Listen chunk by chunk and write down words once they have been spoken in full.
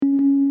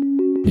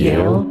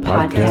Yale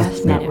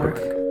Podcast Network.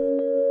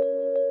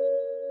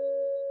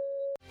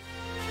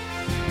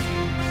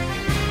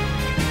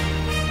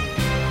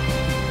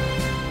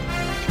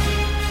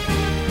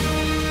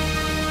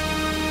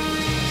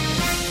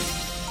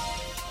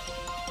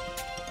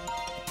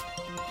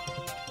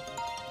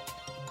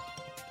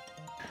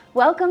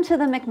 Welcome to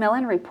the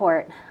Macmillan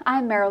Report.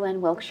 I'm Marilyn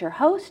Wilkes, your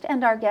host,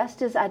 and our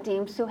guest is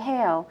Adeem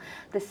Suhail,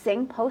 the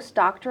Singh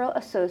Postdoctoral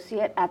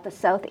Associate at the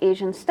South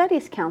Asian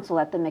Studies Council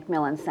at the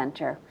Macmillan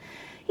Center.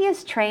 He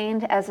is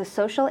trained as a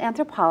social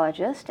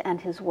anthropologist,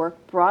 and his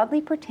work broadly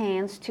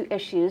pertains to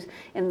issues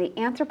in the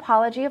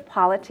anthropology of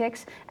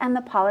politics and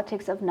the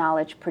politics of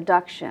knowledge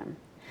production.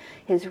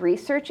 His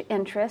research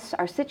interests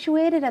are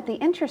situated at the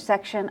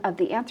intersection of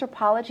the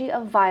anthropology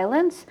of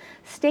violence,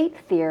 state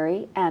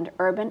theory, and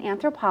urban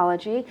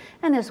anthropology,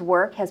 and his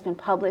work has been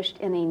published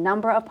in a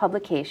number of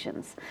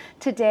publications.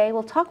 Today,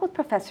 we'll talk with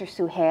Professor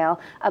Suhail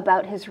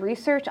about his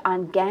research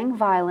on gang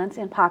violence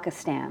in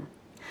Pakistan.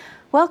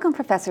 Welcome,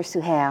 Professor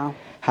Suhail.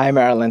 Hi,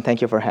 Marilyn.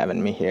 Thank you for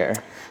having me here.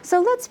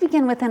 So let's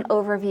begin with an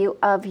overview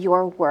of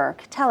your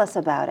work. Tell us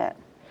about it.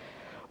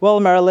 Well,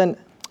 Marilyn,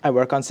 I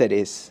work on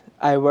cities.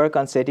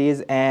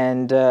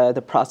 And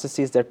the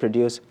processes that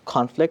produce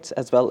conflicts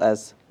as well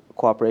as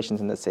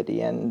cooperations in the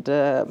city. And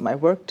my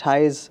work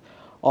ties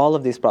all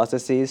of these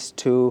processes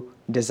to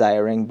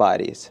desiring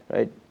bodies,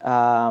 right?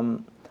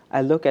 I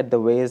look at the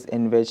ways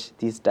in which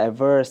these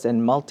diverse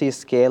and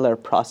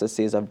multi-scalar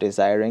processes of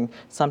desiring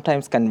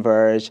sometimes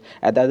converge,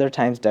 at other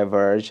times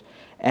diverge,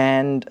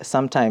 and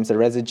sometimes the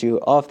residue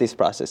of these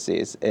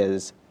processes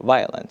is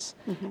violence.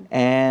 Mm-hmm.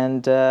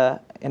 And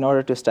in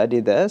order to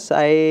study this,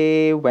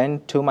 I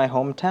went to my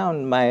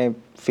hometown. My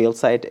field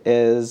site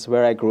is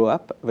where I grew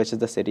up, which is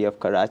the city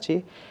of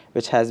Karachi,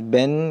 which has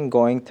been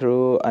going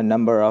through a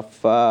number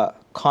of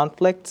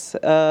conflicts,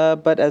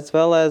 but as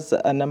well as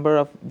a number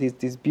of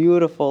these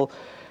beautiful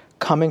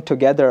coming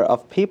together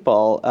of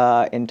people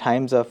in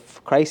times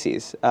of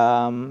crises.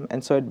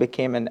 And so it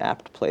became an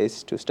apt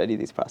place to study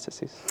these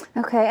processes.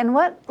 Okay, and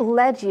what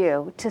led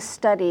you to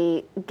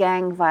study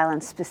gang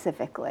violence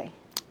specifically?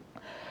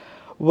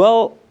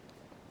 Well,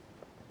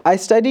 I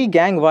study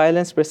gang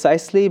violence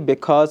precisely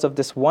because of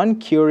this one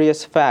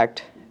curious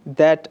fact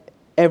that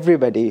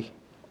everybody,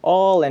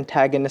 all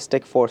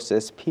antagonistic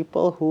forces,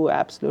 people who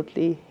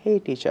absolutely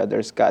hate each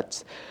other's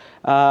guts,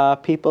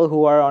 people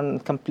who are on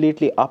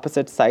completely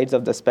opposite sides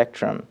of the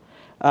spectrum,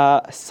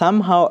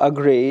 somehow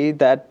agree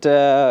that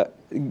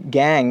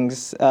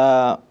gangs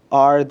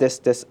are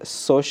this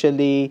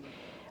socially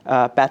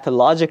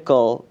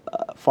pathological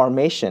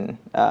formation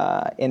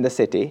in the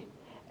city,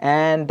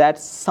 and that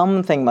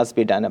something must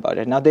be done about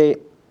it. Now, they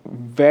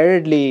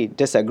vehemently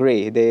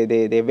disagree.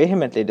 They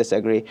vehemently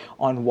disagree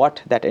on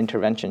what that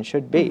intervention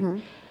should be. Mm-hmm.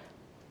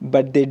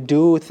 But they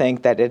do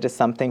think that it is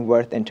something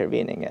worth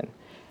intervening in.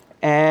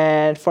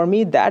 And for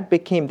me, that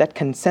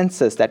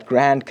consensus, that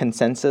grand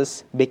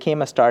consensus,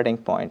 became a starting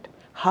point.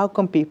 How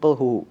come people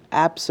who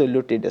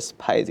absolutely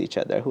despise each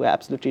other, who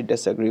absolutely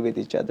disagree with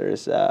each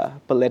other's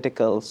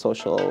political,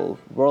 social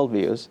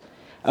worldviews,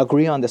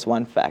 agree on this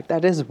one fact?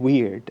 That is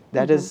weird.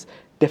 That mm-hmm. is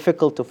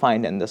difficult to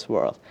find in this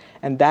world.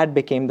 And that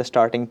became the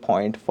starting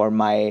point for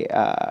my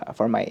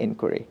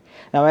inquiry.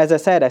 Now, as I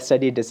said, I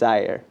studied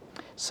desire.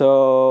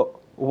 So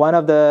one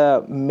of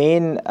the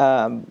main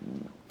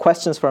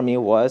questions for me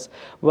was,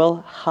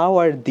 well, how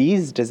are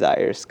these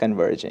desires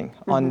converging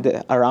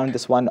mm-hmm. around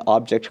this one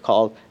object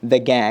called the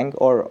gang,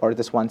 or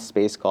this one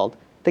space called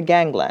the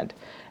gangland?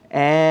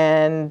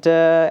 And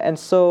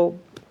so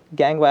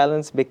gang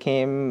violence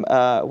became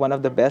one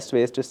of the best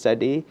ways to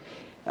study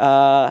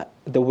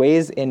the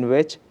ways in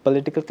which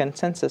political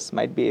consensus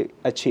might be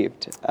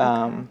achieved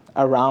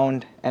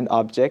around an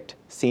object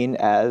seen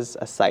as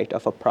a site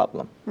of a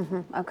problem.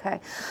 Mm-hmm. Okay.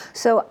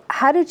 So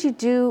how did you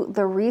do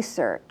the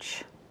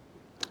research?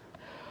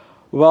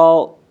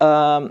 Well,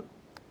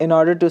 in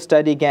order to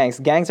study gangs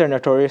are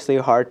notoriously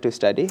hard to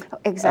study.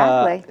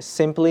 Exactly.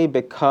 Simply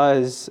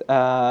because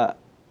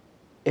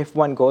if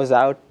one goes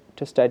out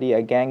to study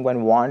a gang,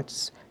 one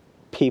wants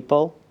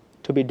people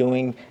to be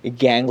doing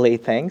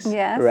gangly things,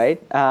 yes. Right?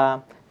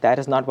 That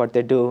is not what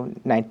they do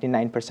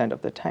 99%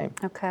 of the time.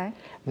 Okay.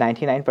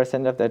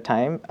 99% of the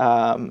time,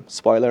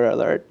 spoiler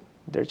alert,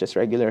 they're just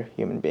regular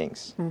human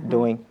beings mm-hmm.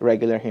 doing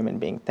regular human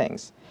being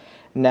things.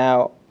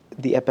 Now,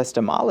 the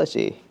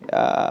epistemology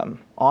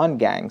on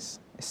gangs,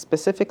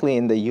 specifically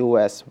in the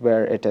U.S.,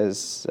 where it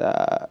is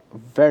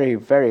very,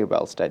 very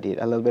well studied,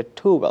 a little bit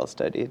too well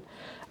studied,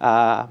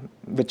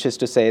 which is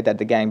to say that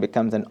the gang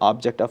becomes an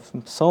object of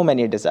so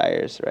many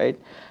desires, right?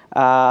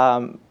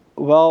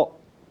 Well,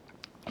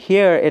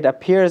 here it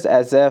appears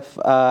as if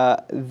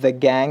the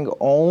gang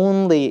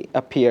only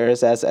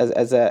appears as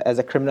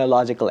a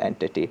criminological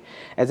entity,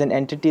 as an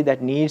entity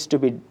that needs to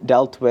be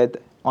dealt with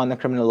on the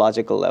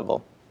criminological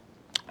level.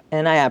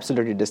 And I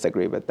absolutely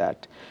disagree with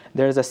that.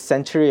 There's a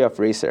century of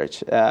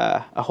research,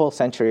 a whole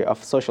century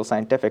of social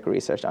scientific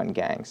research on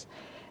gangs.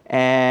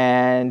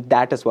 And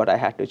that is what I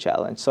had to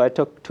challenge. So I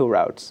took two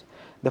routes.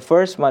 The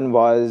first one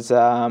was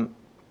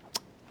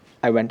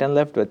I went and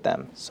lived with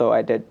them. So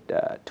I did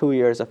 2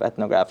 years of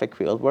ethnographic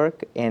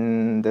fieldwork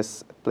in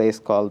this place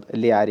called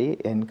Liari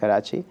in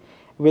Karachi,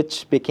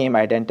 which became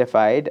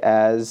identified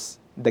as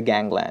the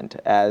gangland,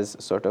 as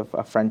sort of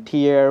a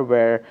frontier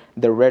where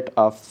the writ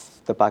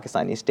of the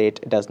Pakistani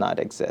state does not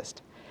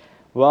exist.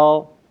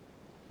 Well,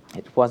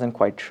 it wasn't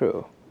quite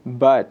true,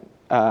 but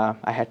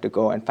I had to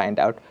go and find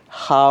out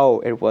how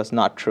it was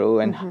not true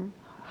and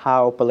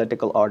how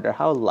political order,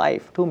 how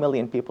life, 2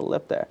 million people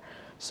live there.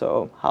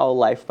 So how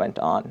life went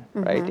on,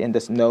 right, in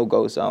this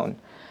no-go zone.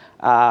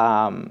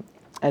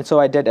 And so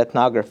I did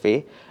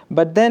ethnography.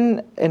 But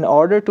then in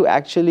order to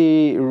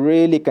actually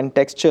really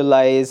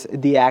contextualize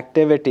the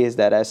activities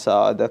that I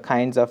saw, the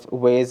kinds of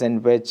ways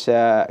in which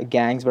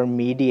gangs were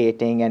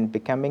mediating and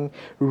becoming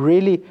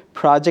really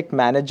project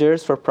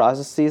managers for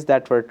processes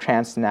that were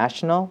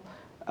transnational,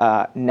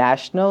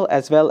 national,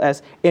 as well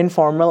as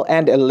informal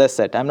and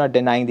illicit. I'm not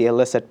denying the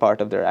illicit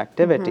part of their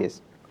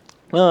activities.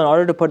 Well, in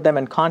order to put them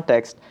in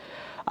context,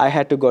 I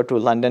had to go to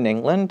London,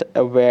 England,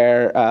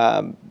 where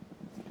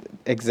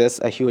exists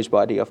a huge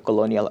body of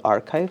colonial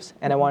archives,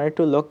 and I wanted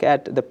to look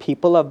at the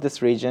people of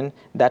this region,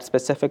 that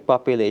specific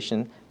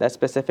population, that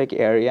specific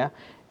area,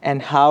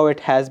 and how it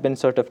has been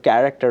sort of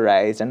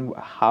characterized and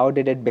how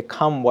did it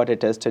become what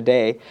it is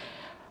today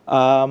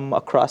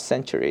across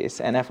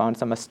centuries. And I found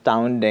some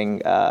astounding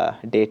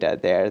data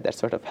there that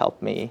sort of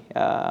helped me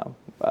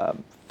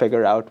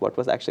figure out what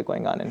was actually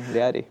going on in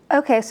Liari.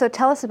 Okay, so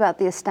tell us about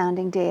the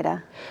astounding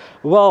data.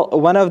 Well,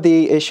 one of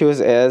the issues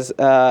is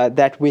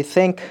that we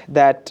think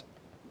that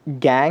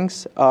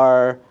gangs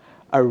are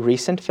a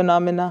recent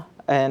phenomena,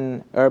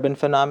 an urban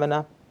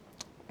phenomena,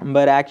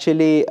 but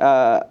actually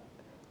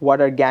what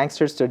are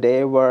gangsters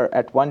today were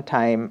at one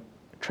time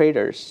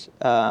traders.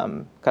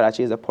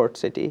 Karachi is a port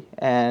city,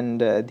 and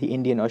the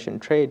Indian Ocean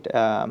trade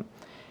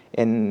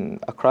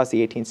across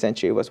the 18th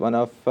century was one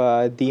of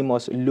the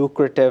most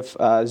lucrative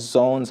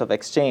zones of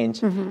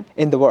exchange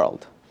in the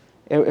world.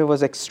 It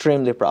was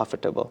extremely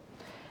profitable.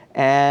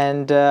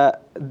 And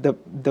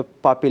the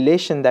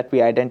population that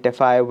we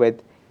identify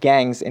with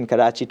gangs in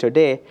Karachi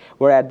today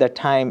were at the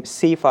time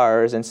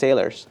seafarers and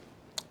sailors.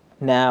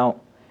 Now,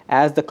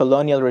 as the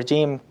colonial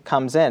regime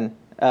comes in,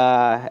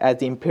 as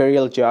the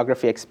imperial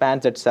geography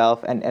expands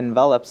itself and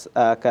envelops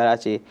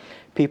Karachi,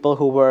 people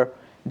who were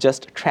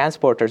just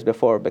transporters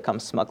before become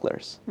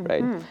smugglers,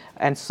 right?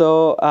 And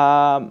so,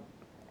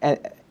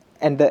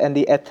 and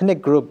the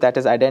ethnic group that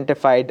is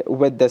identified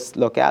with this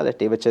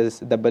locality, which is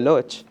the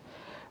Baloch,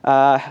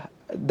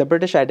 the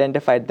British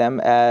identified them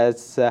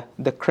as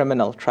the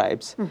criminal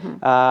tribes,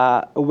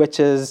 which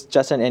is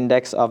just an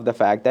index of the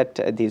fact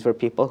that these were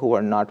people who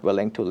were not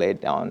willing to lay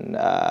down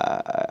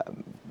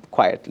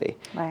quietly.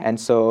 Right. And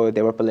so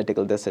they were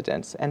political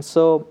dissidents. And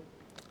so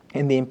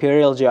in the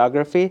imperial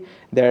geography,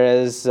 there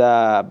is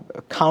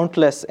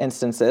countless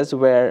instances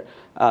where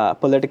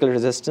political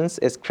resistance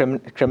is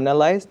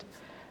criminalized.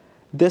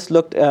 This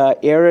looked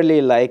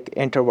eerily like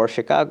interwar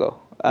Chicago.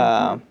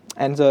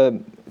 And so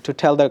to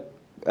tell the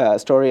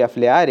story of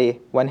Liari,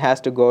 one has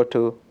to go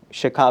to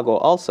Chicago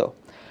also,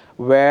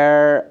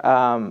 where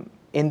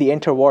in the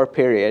interwar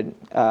period,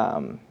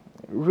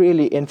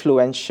 really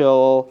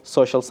influential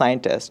social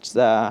scientists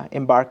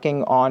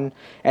embarking on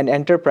an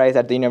enterprise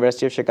at the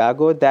University of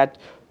Chicago that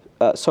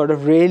sort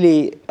of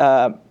really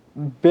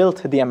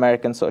built the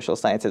American social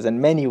sciences in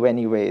many,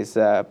 many ways,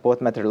 both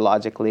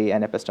methodologically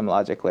and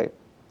epistemologically.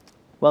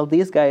 Well,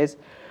 these guys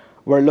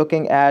were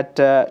looking at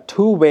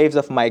 2 waves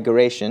of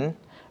migration.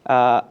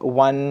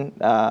 One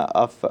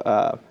of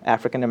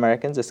African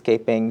Americans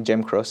escaping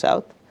Jim Crow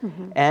South,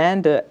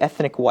 and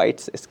ethnic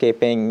whites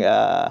escaping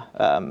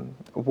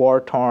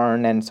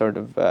war-torn and sort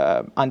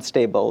of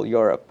unstable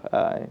Europe,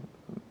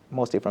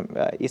 mostly from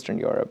Eastern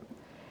Europe.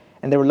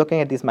 And they were looking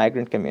at these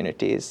migrant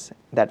communities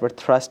that were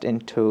thrust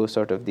into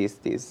sort of these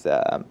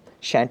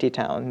shanty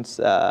towns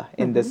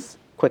in this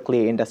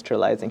quickly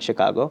industrializing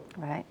Chicago.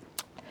 Right.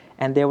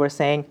 And they were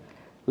saying,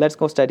 let's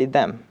go study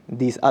them,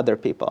 these other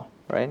people,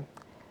 right?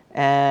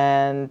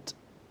 And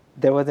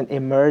there was an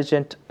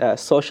emergent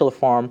social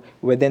form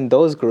within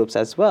those groups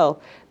as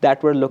well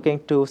that were looking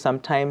to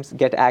sometimes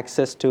get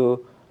access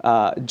to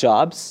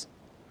jobs,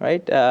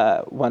 right?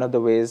 One of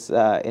the ways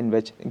in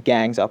which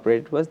gangs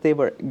operated was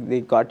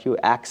they got you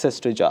access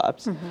to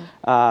jobs,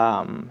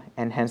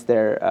 and hence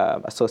their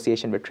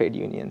association with trade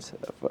unions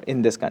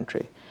in this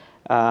country,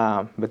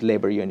 with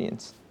labor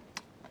unions.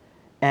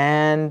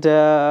 And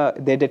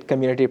they did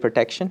community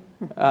protection.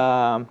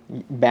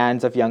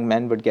 Bands of young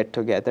men would get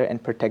together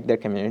and protect their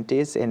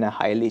communities in a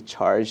highly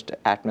charged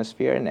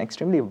atmosphere, in an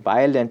extremely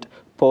violent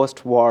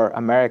post-war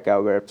America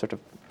where sort of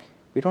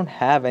we don't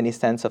have any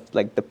sense of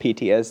like the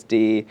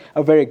PTSD,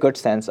 a very good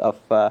sense of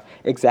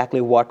exactly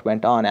what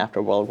went on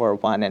after World War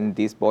I and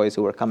these boys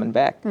who were coming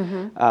back,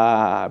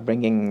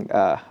 bringing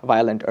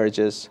violent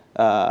urges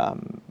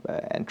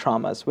and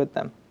traumas with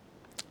them.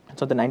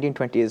 So the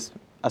 1920s,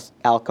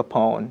 Al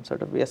Capone,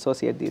 sort of, we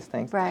associate these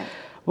things. Right.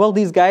 Well,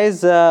 these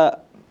guys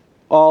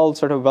all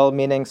sort of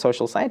well-meaning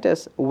social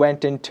scientists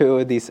went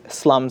into these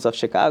slums of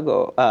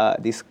Chicago,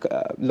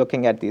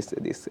 looking at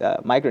these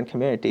migrant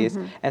communities,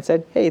 and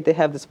said, hey, they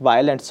have this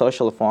violent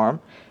social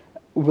form.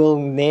 We'll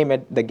name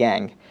it the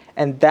gang.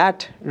 And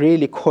that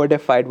really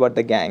codified what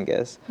the gang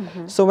is.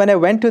 So when I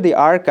went to the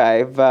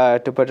archive,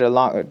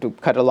 to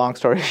cut a long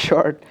story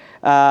short,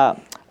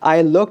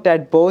 I looked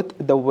at both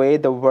the way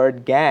the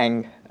word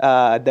gang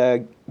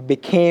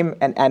became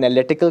an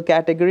analytical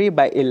category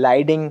by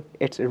eliding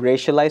its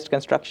racialized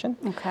construction,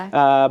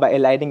 by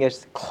eliding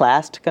its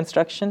classed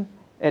construction,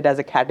 it as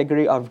a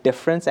category of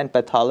difference and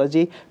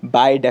pathology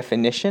by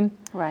definition,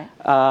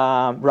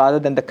 rather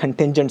than the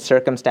contingent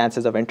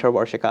circumstances of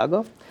interwar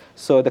Chicago.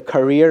 So the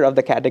career of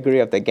the category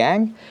of the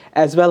gang,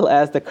 as well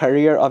as the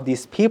career of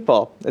these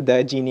people,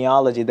 the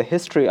genealogy, the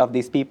history of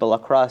these people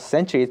across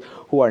centuries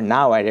who are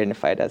now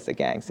identified as the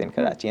gangs in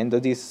Karachi. And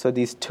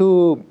these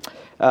two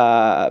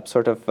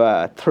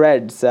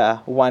threads,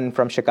 one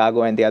from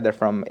Chicago and the other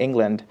from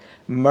England,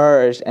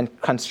 merged and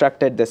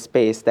constructed the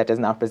space that is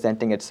now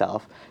presenting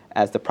itself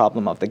as the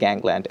problem of the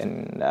gangland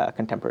in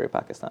contemporary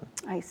Pakistan.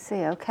 I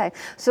see, okay.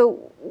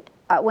 So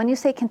when you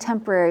say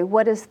contemporary,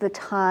 what is the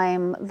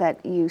time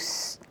that you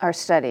are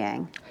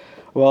studying?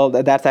 Well,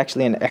 that's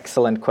actually an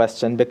excellent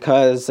question,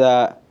 because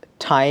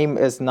time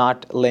is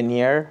not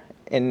linear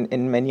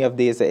in many of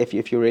these. If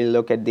you really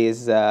look at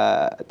these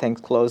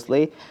things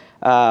closely,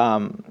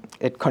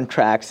 it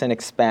contracts and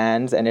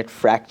expands and it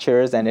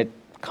fractures and it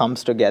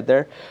comes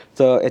together.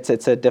 So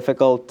it's a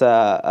difficult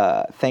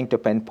thing to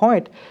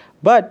pinpoint.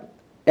 But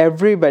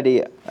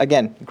everybody,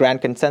 again, grand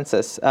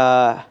consensus,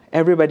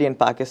 everybody in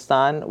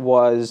Pakistan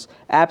was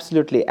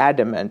absolutely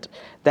adamant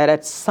that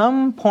at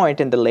some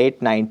point in the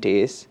late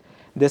 90s,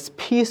 this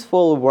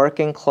peaceful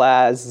working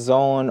class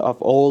zone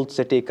of old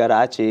city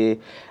Karachi,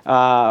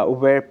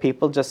 where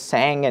people just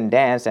sang and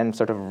danced and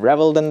sort of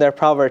reveled in their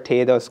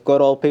poverty, those good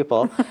old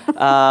people,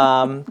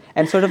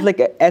 and sort of like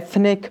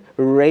ethnic,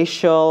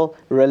 racial,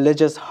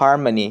 religious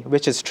harmony,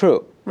 which is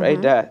true,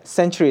 right?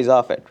 Centuries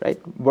of it, right?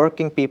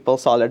 Working people,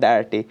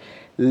 solidarity,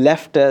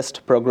 leftist,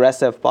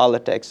 progressive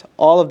politics,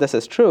 all of this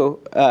is true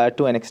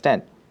to an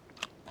extent.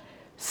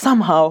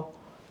 Somehow,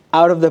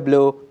 out of the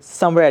blue,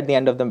 somewhere at the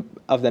end of the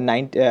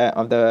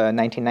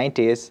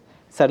 1990s,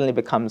 suddenly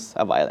becomes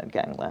a violent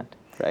gangland,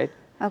 right?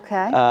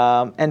 Okay.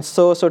 And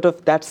so sort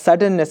of that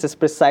suddenness is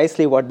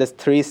precisely what this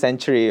 3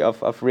 century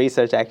of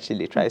research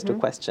actually tries to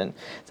question.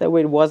 So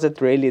wait, was it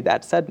really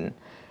that sudden?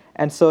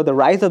 And so the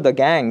rise of the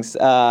gangs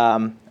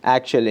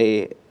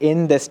actually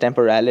in this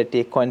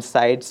temporality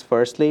coincides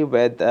firstly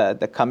with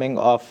the coming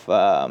of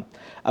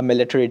a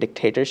military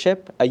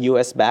dictatorship, a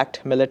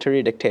US-backed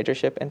military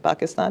dictatorship in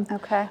Pakistan,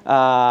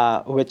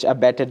 which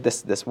abetted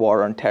this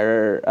war on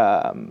terror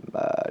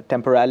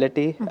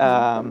temporality.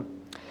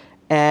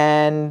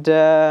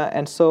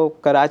 And so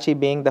Karachi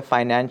being the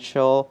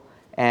financial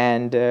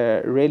and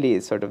really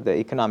sort of the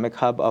economic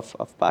hub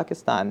of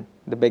Pakistan,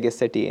 the biggest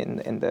city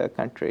in the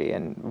country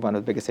and one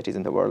of the biggest cities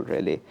in the world,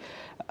 really.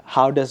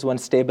 How does one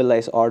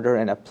stabilize order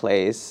in a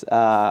place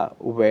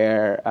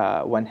where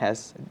one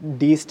has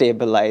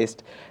destabilized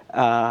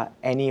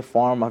any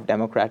form of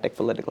democratic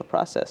political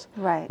process?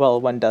 Right.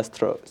 Well, one does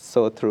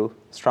so through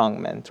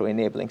strongmen, through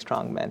enabling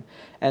strongmen.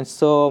 And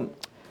so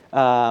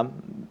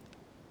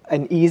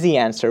an easy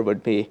answer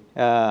would be,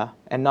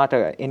 and not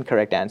an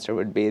incorrect answer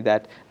would be,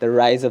 that the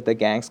rise of the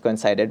gangs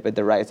coincided with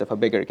the rise of a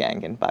bigger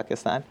gang in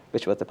Pakistan,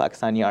 which was the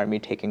Pakistani army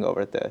taking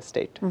over the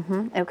state.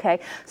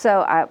 Okay,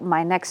 so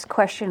my next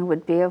question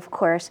would be, of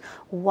course,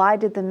 why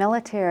did the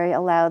military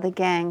allow the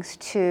gangs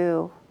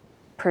to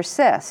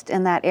persist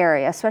in that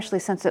area, especially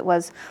since it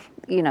was,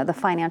 the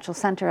financial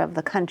center of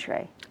the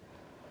country?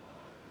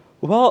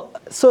 Well,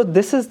 so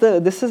this is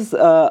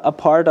a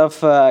part of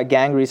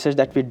gang research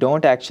that we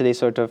don't actually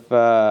sort of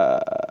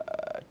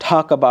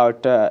talk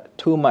about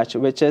too much,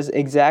 which is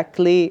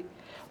exactly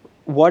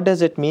what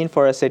does it mean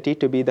for a city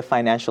to be the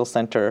financial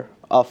center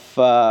of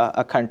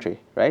a country,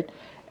 right?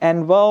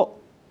 And well,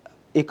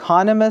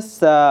 economists,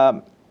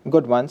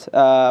 good ones,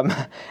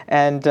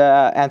 and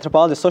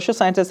anthropologists, social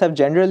scientists have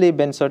generally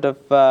been sort of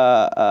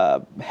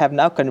have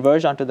now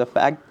converged onto the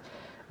fact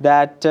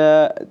that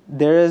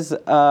there is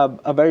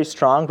a very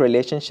strong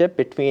relationship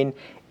between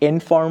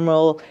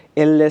informal,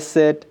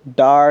 illicit,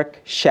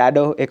 dark,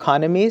 shadow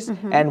economies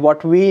and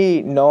what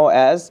we know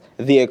as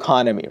the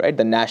economy, right?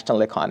 The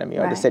national economy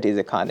or the city's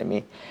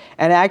economy.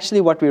 And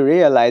actually what we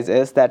realize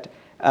is that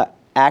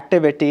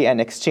activity and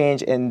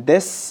exchange in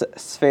this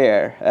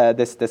sphere,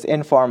 this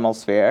informal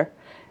sphere,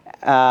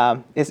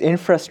 is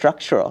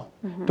infrastructural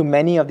to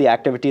many of the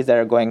activities that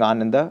are going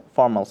on in the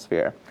formal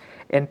sphere.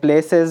 In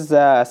places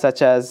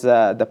such as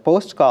the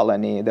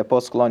post-colony, the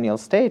post-colonial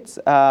states,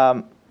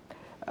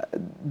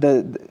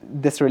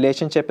 this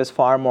relationship is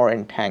far more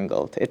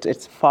entangled.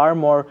 It's far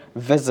more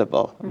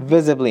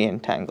visibly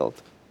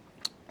entangled.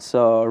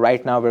 So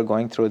right now we're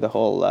going through the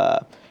whole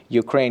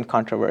Ukraine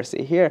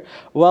controversy here.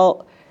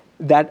 Well,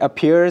 that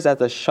appears as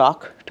a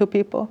shock to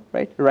people,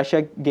 right?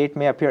 Russiagate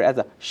may appear as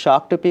a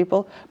shock to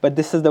people, but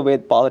this is the way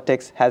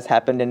politics has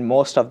happened in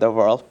most of the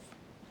world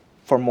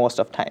for most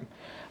of time.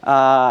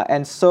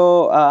 And so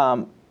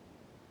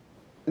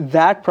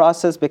that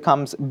process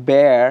becomes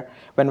bare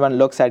when one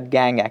looks at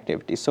gang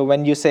activity. So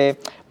when you say,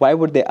 why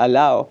would they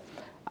allow?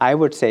 I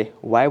would say,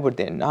 why would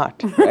they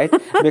not, right?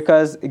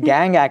 Because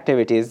gang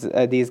activities,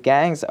 these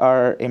gangs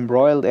are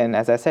embroiled in,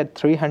 as I said,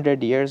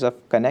 300 years of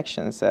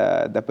connections.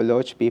 The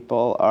Baloch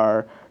people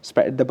are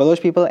the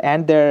Baloch people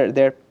and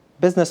their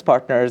business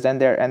partners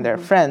and their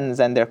friends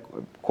and their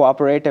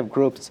cooperative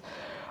groups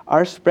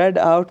are spread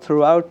out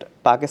throughout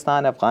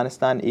Pakistan,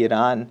 Afghanistan,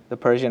 Iran, the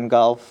Persian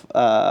Gulf,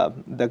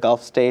 the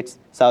Gulf states,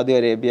 Saudi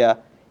Arabia,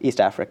 East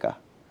Africa,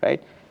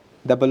 right?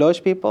 The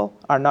Baloch people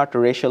are not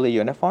racially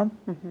uniform.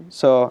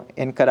 So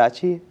in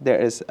Karachi, there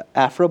is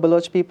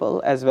Afro-Baloch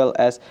people as well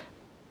as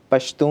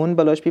Pashtun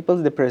Baloch people.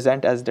 They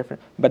present as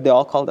different, but they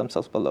all call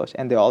themselves Baloch,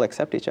 and they all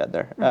accept each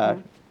other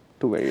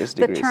to various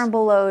degrees. The term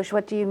Baloch,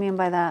 what do you mean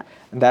by that?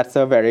 That's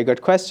a very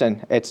good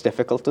question. It's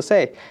difficult to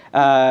say.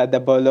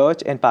 The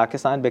Baloch in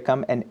Pakistan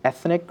become an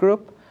ethnic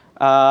group,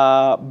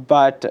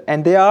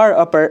 and they are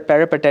a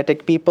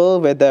peripatetic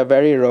people with a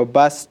very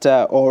robust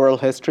oral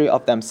history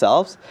of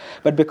themselves.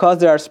 But because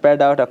they are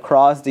spread out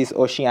across these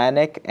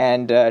oceanic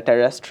and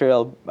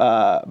terrestrial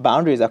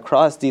boundaries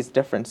across these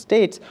different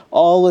states,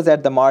 always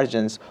at the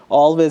margins,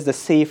 always the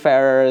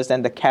seafarers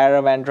and the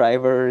caravan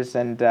drivers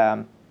and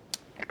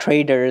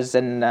traders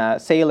and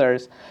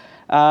sailors,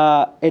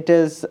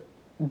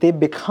 they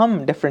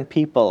become different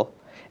people.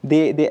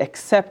 They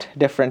accept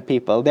different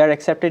people. They're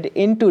accepted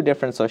into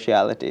different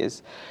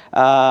socialities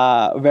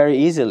very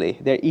easily.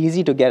 They're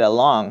easy to get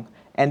along,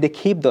 and they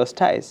keep those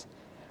ties.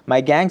 My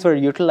gangs were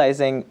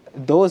utilizing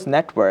those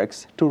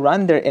networks to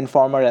run their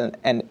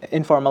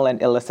informal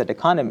and illicit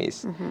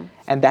economies.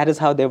 And that is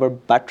how they were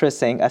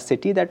buttressing a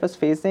city that was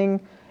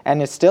facing,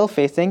 and is still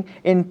facing,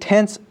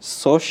 intense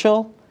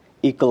social,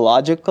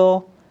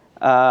 ecological,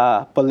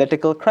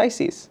 political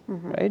crises,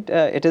 right?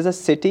 It is a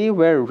city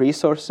where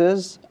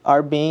resources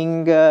are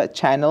being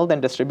channeled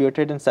and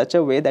distributed in such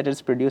a way that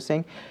it's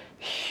producing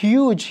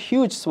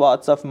huge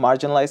swaths of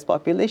marginalized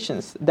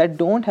populations that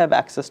don't have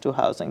access to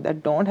housing,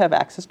 that don't have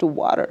access to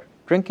water.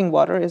 Drinking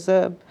water is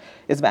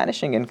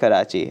vanishing in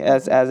Karachi,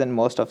 as in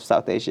most of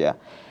South Asia.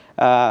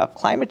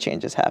 Climate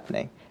change is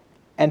happening.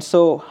 And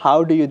so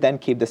how do you then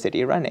keep the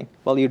city running?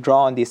 Well, you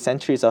draw on these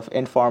centuries of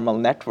informal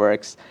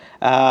networks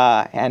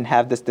and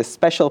have this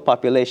special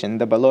population,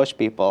 the Baloch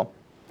people,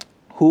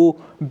 who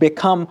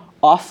become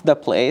off the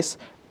place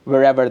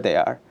wherever they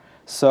are.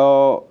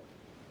 So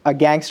a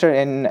gangster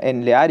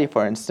in Liari,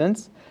 for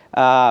instance,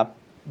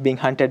 being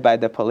hunted by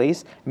the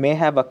police, may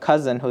have a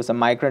cousin who's a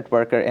migrant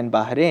worker in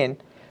Bahrain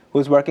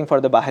who's working for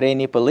the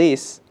Bahraini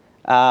police,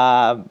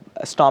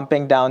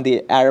 stomping down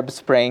the Arab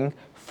Spring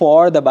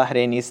for the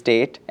Bahraini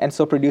state, and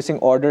so producing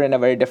order in a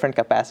very different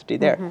capacity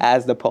there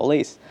as the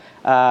police.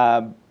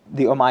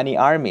 The Omani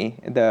army,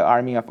 the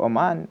army of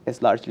Oman,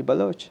 is largely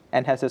Baloch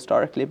and has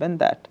historically been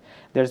that.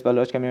 There's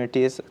Baloch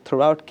communities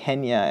throughout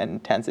Kenya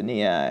and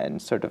Tanzania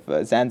and sort of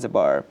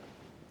Zanzibar.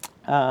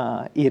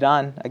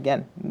 Iran,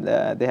 again,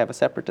 they have a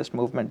separatist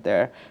movement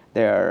there.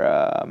 They're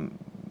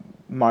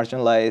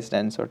marginalized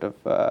and sort of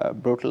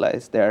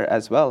brutalized there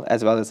as well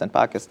as in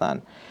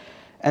Pakistan.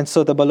 And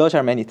so the Baloch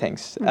are many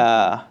things,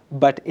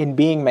 but in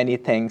being many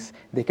things,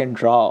 they can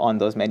draw on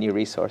those many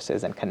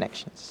resources and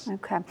connections.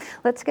 Okay.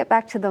 Let's get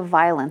back to the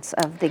violence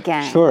of the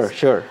gangs. Sure.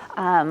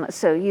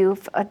 So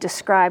you've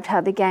described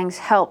how the gangs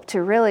help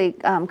to really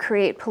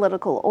create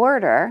political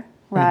order,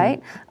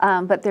 right?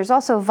 But there's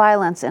also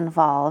violence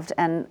involved,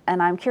 and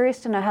I'm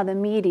curious to know how the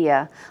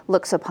media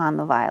looks upon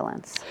the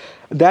violence.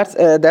 That's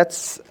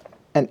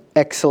an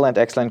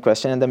excellent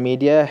question, and the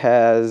media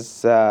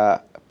has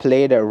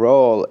played a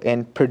role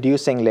in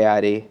producing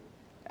Liari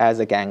as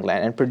a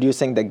gangland and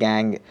producing the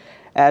gang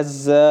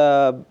as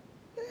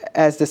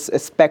this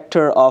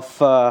specter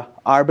of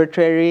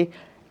arbitrary,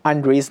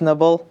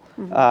 unreasonable,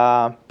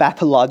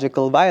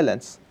 pathological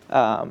violence.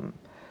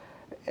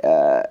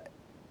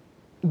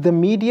 The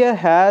media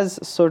has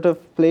sort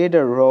of played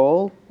a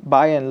role,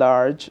 by and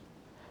large,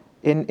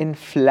 in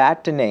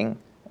flattening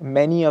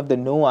many of the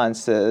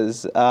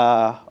nuances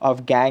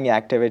of gang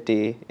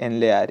activity in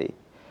Liari.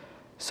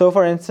 So,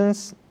 for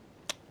instance,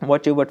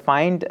 what you would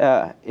find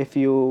if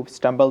you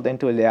stumbled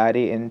into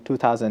Liari in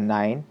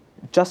 2009,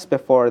 just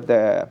before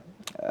the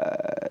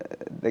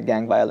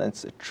gang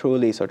violence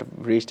truly sort of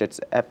reached its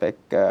epic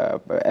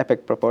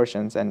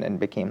proportions and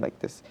became like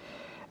this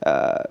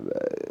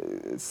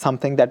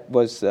something that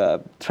was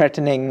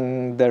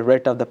threatening the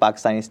writ of the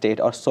Pakistani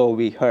state, or so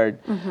we heard.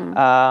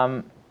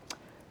 In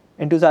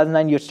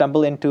 2009, you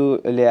stumble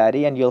into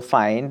Liari and you'll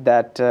find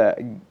that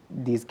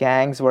these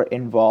gangs were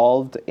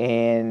involved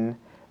in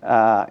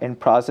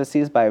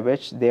processes by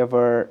which they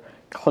were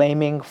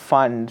claiming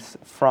funds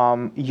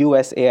from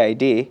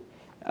USAID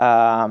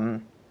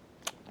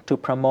to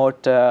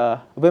promote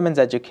women's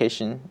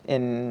education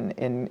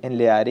in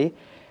Liari,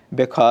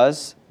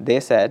 because they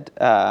said,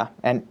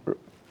 and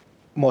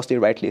mostly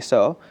rightly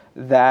so,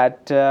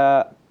 that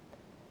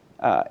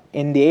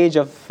in the age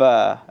of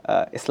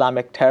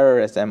Islamic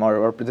terrorism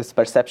or this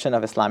perception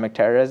of Islamic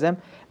terrorism,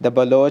 the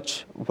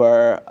Baloch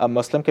were a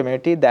Muslim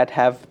community that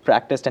have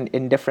practiced an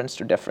indifference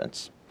to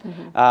difference.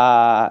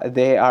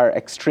 They are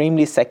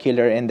extremely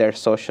secular in their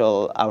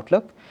social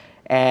outlook,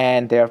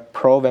 and they're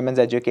pro-women's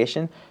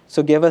education.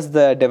 So give us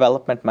the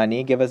development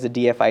money, give us the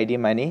DFID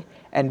money,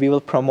 and we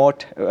will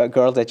promote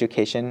girls'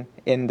 education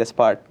in this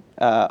part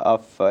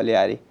of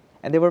Liari.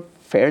 And they were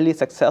fairly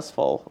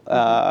successful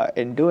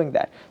in doing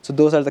that. So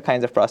those are the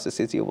kinds of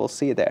processes you will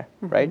see there,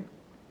 right?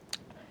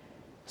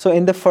 So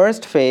in the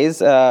first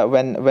phase,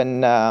 when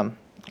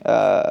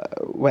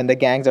the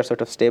gangs are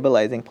sort of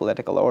stabilizing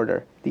political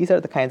order, these are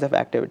the kinds of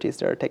activities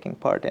they're taking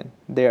part in.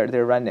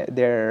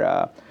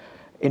 They're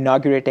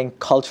inaugurating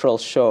cultural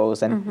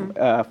shows and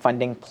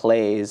funding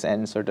plays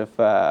and sort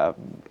of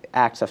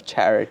acts of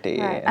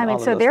charity. Right. And I mean, all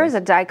of so those there's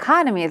things. a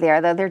dichotomy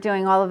there, though. They're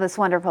doing all of this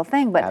wonderful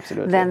thing, but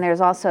Absolutely. then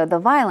there's also the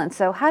violence.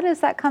 So how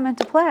does that come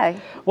into play?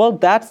 Well,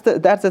 that's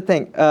the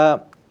thing.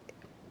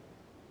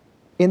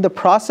 In the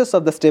process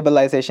of the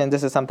stabilization,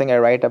 this is something I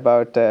write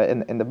about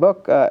in the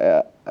book,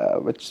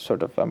 which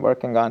sort of I'm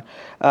working on,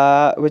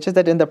 which is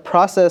that in the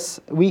process,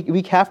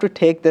 we have to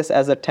take this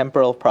as a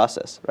temporal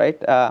process, right?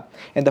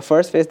 In the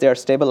first phase, they are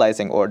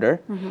stabilizing order.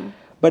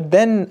 But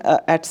then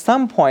at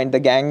some point, the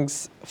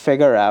gangs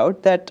figure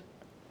out that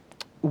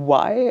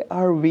why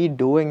are we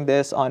doing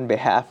this on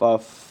behalf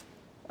of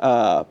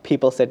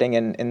people sitting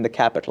in the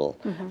capital,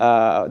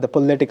 the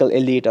political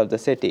elite of the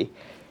city?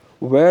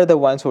 We're the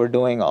ones who are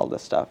doing all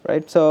this stuff,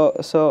 right?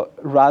 So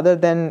rather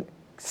than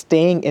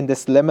staying in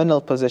this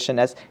liminal position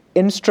as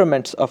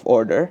instruments of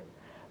order,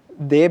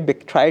 they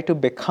try to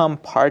become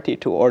party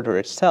to order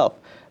itself.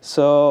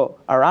 So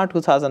around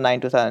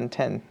 2009,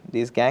 2010,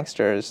 these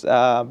gangsters,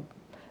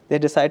 they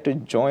decide to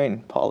join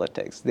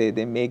politics.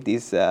 They make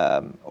these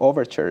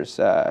overtures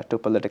to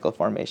political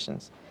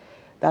formations.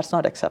 That's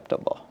not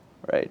acceptable,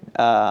 right?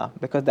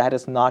 Because that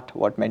is not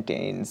what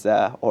maintains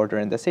order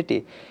in the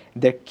city.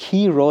 Their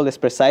key role is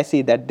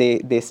precisely that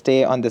they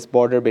stay on this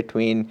border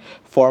between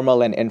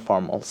formal and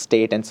informal,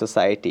 state and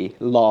society,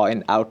 law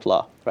and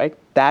outlaw, right?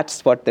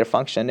 That's what their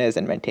function is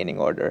in maintaining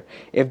order.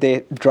 If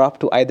they drop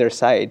to either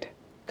side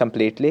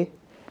completely,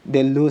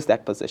 they lose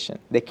that position.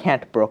 They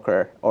can't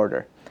broker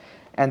order.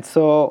 And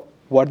so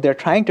what they're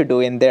trying to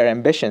do in their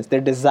ambitions, their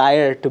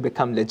desire to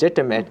become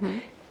legitimate,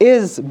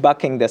 is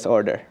bucking this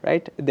order,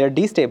 right? They're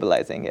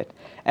destabilizing it.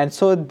 And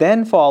so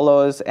then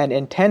follows an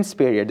intense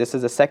period, this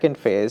is the second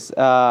phase,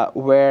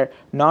 where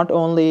not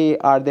only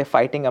are they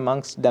fighting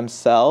amongst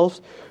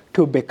themselves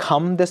to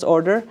become this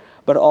order,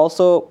 but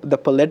also the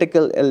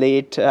political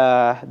elite,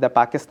 the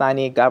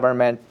Pakistani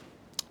government,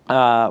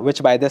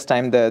 which by this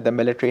time the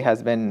military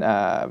has been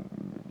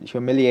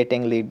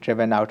humiliatingly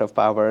driven out of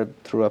power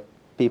through a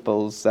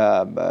people's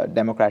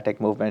democratic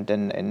movement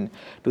in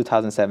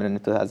 2007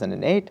 and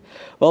 2008.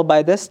 Well,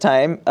 by this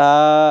time,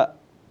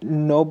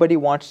 nobody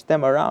wants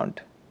them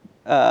around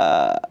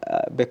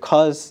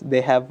because they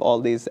have all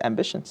these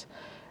ambitions.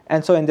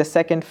 And so in the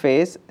second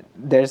phase,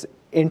 there's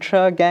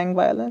intra-gang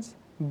violence,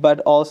 but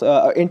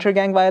also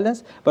inter-gang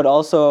violence, but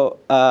also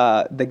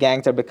the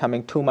gangs are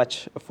becoming too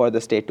much for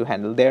the state to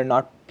handle. They're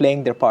not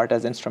playing their part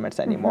as instruments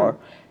anymore,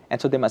 and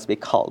so they must be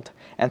culled.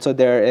 And so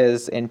there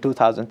is, in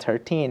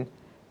 2013,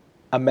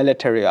 a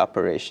military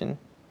operation.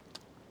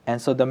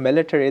 And so the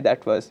military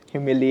that was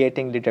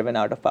humiliatingly driven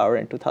out of power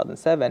in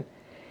 2007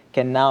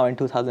 can now in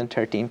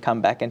 2013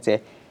 come back and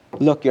say,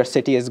 look, your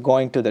city is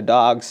going to the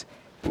dogs,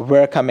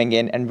 we're coming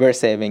in and we're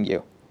saving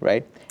you,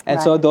 right?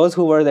 And so those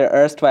who were their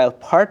erstwhile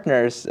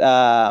partners in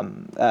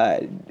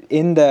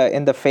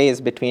the phase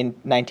between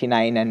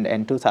 1999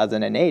 and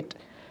 2008,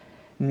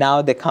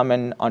 now they come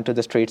in onto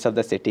the streets of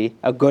the city,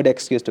 a good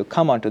excuse to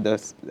come onto the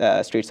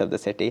streets of the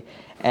city,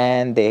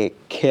 and they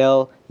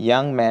kill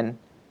young men,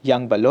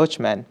 young Baloch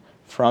men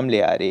from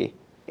Liari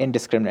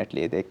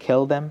indiscriminately. They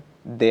kill them,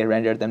 they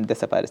render them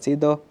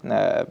desaparecido,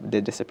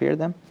 they disappear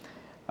them,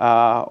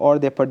 or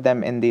they put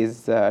them in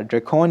these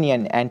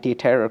draconian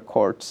anti-terror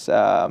courts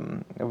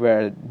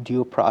where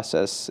due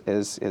process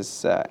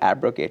is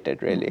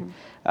abrogated, really,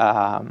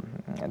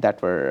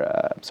 that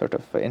were sort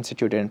of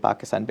instituted in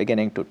Pakistan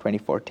beginning to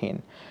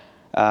 2014.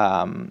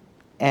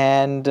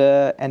 And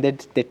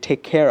they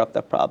take care of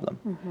the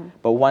problem.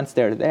 But once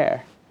they're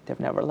there, they've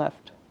never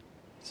left.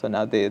 So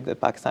now the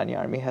Pakistani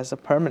army has a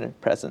permanent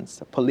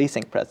presence, a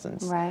policing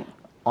presence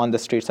on the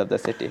streets of the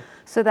city.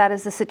 So that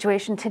is the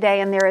situation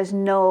today, and there is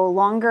no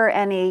longer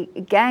any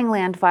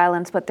gangland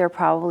violence, but there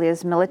probably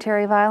is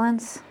military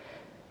violence?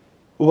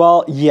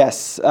 Well,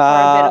 yes. Or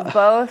a bit of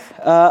both?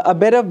 A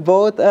bit of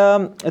both.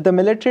 The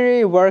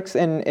military works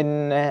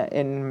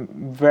in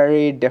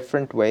very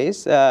different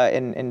ways,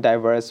 in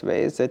diverse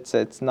ways.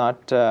 It's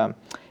not.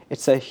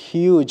 It's a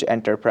huge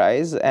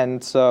enterprise,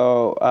 and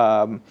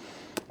so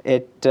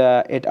it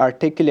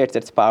articulates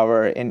its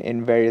power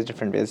in various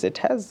different ways.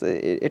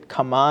 It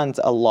commands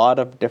a lot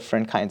of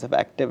different kinds of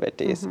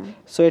activities.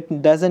 So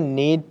it doesn't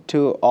need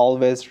to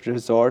always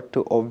resort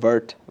to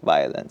overt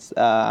violence.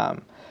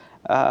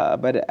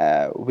 but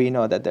we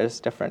know that there's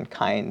different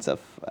kinds of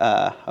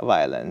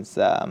violence.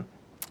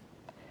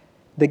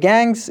 The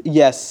gangs,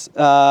 yes,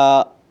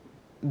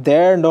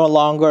 they're no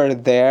longer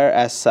there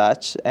as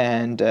such,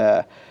 and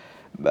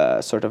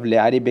sort of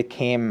Liari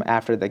became,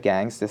 after the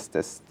gangs,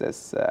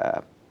 this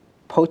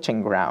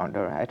poaching ground,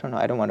 or I don't know,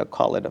 I don't want to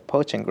call it a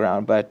poaching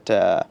ground, but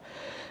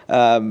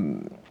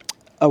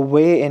a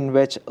way in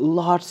which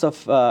lots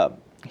of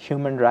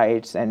human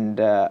rights and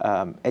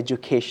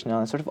educational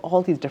and sort of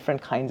all these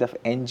different kinds of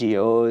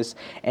NGOs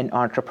and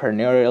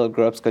entrepreneurial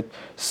groups could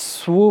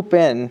swoop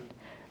in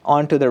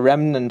onto the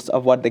remnants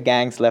of what the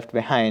gangs left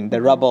behind,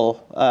 the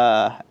rubble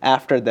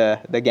after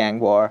the gang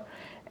war,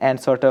 and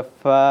sort of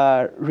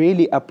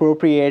really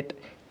appropriate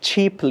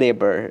cheap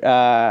labor,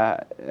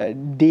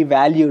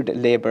 devalued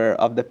labor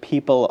of the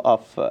people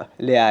of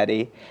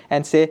Liari,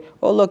 and say,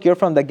 oh, look, you're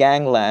from the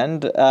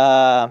gangland,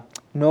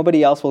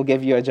 nobody else will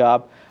give you a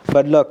job,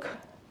 but look,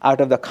 out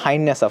of the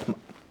kindness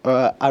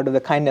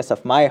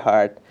of my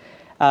heart,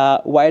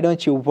 why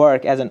don't you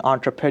work as an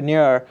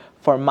entrepreneur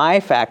for my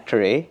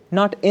factory,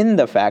 not in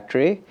the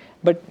factory,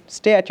 but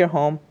stay at your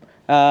home,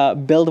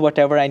 build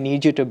whatever I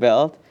need you to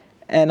build,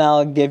 and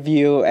I'll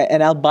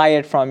buy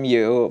it from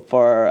you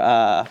for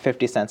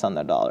 50 cents on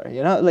the dollar.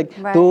 You know, like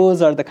Right.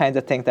 Those are the kinds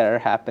of things that are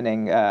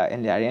happening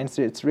in Liari, and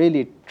it's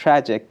really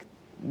tragic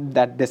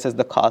that this is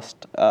the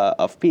cost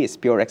of peace,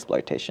 pure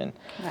exploitation.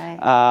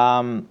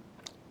 Right.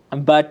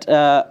 But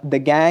the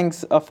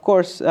gangs, of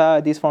course,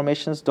 these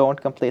formations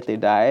don't completely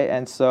die.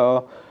 And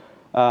so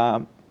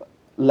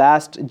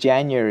last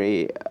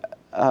January,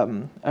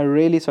 a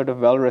really sort of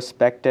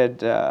well-respected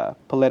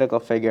political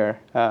figure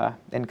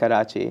in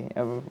Karachi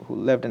who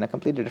lived in a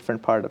completely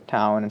different part of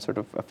town and sort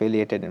of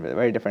affiliated in a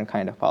very different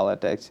kind of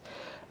politics,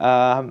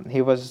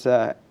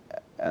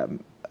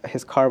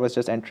 his car was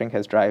just entering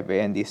his driveway,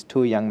 and these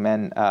two young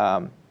men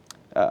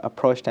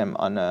approached him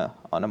on a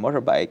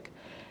motorbike.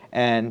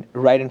 And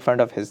right in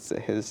front of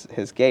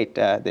his gate,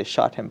 they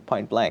shot him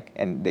point blank,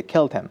 and they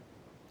killed him.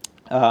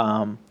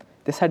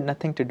 This had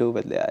nothing to do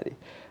with Liari.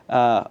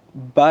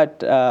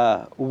 But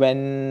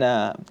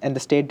and the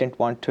state didn't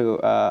want to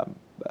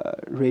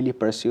really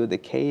pursue the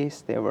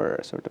case. They were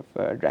sort of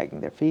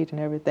dragging their feet and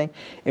everything.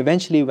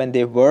 Eventually, when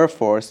they were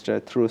forced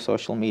through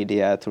social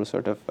media, through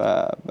sort of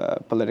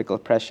political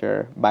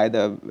pressure by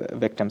the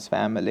victim's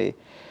family,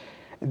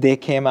 they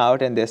came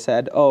out and they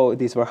said, oh,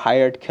 these were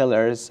hired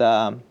killers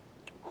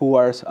who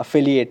are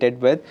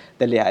affiliated with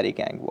the Liari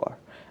gang war.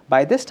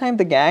 By this time,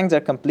 the gangs are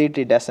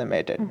completely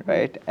decimated,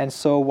 right? And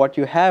so what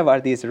you have are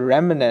these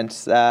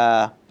remnants who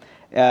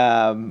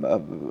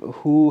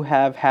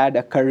have had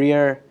a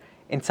career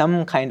in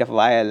some kind of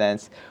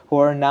violence, who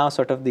are now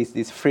sort of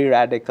these free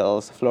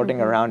radicals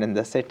floating around in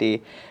the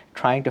city,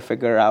 trying to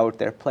figure out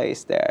their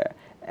place there.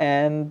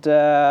 And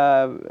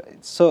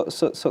so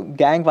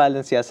gang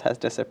violence, yes, has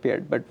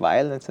disappeared, but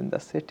violence in the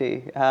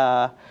city,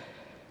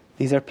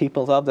 these are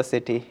peoples of the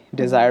city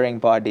desiring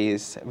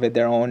bodies with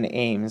their own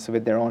aims,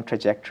 with their own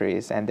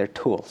trajectories and their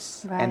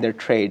tools and their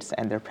trades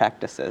and their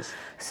practices.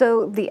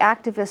 So the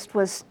activist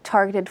was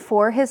targeted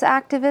for his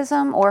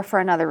activism or for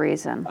another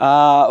reason?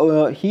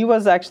 Well, he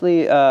was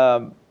actually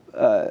a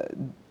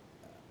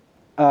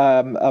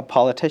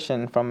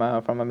politician from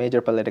a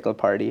major political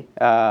party.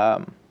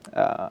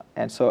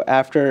 And so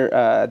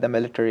after the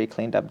military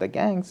cleaned up the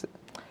gangs,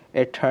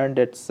 it turned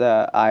its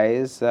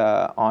eyes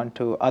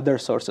onto other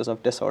sources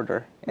of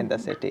disorder in the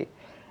city.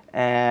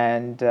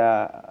 And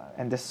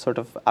this is sort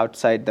of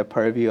outside the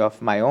purview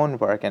of my own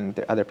work, and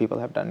the other people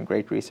have done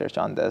great research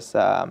on this.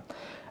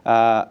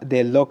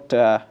 They looked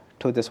to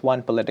this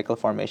one political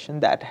formation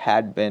that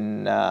had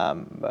been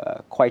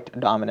quite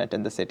dominant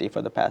in the city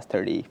for the past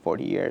 30,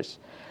 40 years.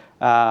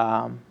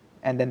 And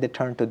then they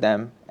turned to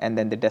them, and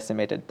then they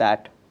decimated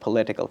that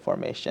political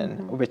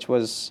formation, which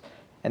was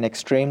an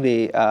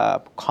extremely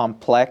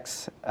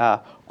complex,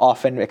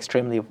 often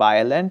extremely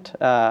violent,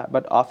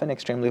 but often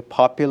extremely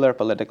popular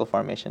political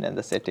formation in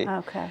the city.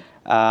 Okay.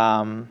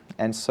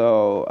 And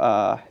so,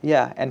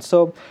 and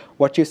so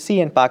what you see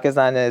in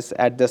Pakistan is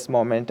at this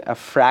moment a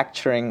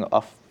fracturing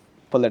of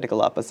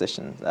political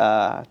opposition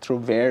through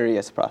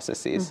various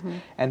processes.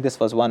 And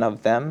this was one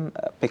of them,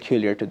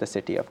 peculiar to the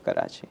city of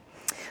Karachi.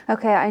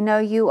 Okay, I know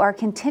you are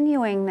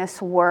continuing this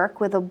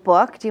work with a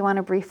book. Do you want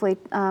to briefly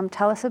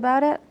tell us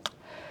about it?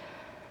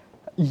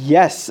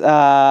 Yes,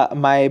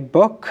 my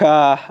book,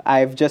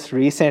 I've just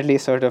recently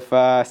sort of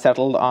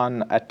settled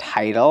on a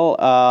title,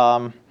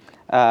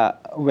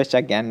 which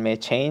again may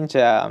change.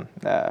 A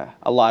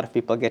lot of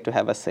people get to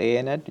have a say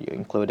in it,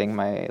 including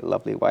my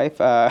lovely wife.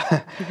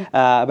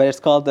 But it's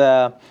called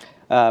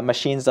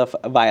Machines of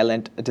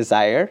Violent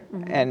Desire,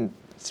 and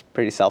it's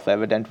pretty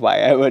self-evident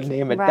why I would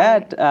name it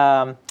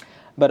that.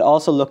 But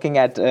also looking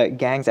at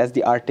gangs as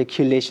the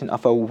articulation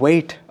of a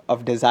weight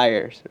of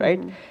desires,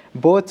 right?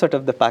 Both sort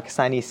of the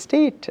Pakistani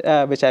state,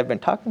 which I've been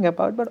talking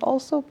about, but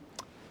also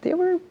they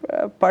were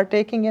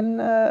partaking in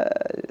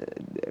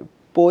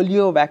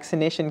polio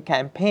vaccination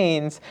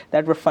campaigns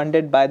that were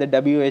funded by the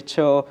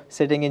WHO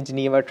sitting in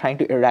Geneva trying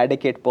to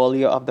eradicate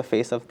polio off the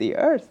face of the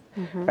earth,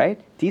 right?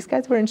 These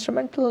guys were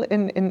instrumental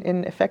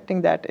in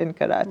affecting that in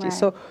Karachi. Right.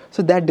 So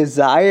that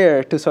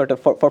desire to sort of,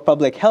 for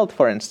public health,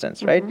 for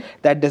instance, right?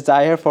 That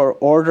desire for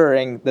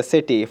ordering the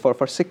city,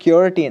 for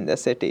security in the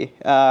city,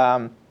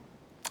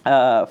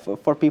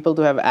 for people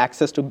to have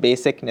access to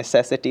basic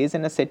necessities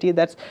in a city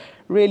that's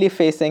really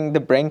facing the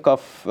brink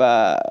of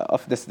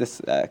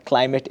this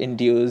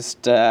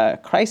climate-induced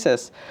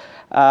crisis,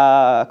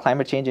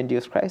 climate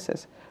change-induced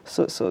crisis.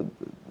 So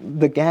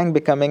the gang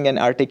becoming an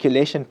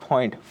articulation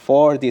point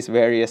for these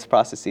various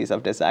processes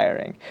of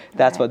desiring.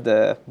 That's what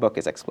the book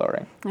is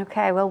exploring.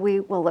 Okay, well, we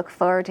will look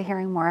forward to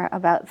hearing more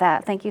about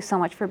that. Thank you so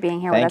much for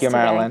being here with us Thank you,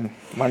 today. Marilyn.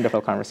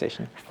 Wonderful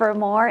conversation. For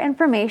more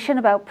information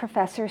about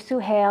Professor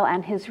Suhail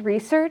and his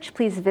research,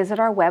 please visit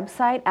our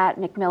website at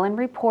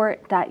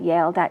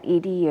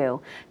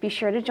macmillanreport.yale.edu. Be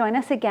sure to join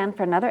us again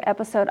for another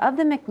episode of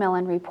the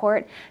Macmillan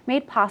Report,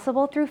 made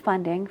possible through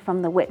funding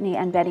from the Whitney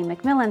and Betty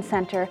Macmillan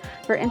Center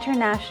for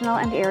International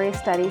and Area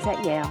Studies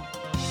at Yale.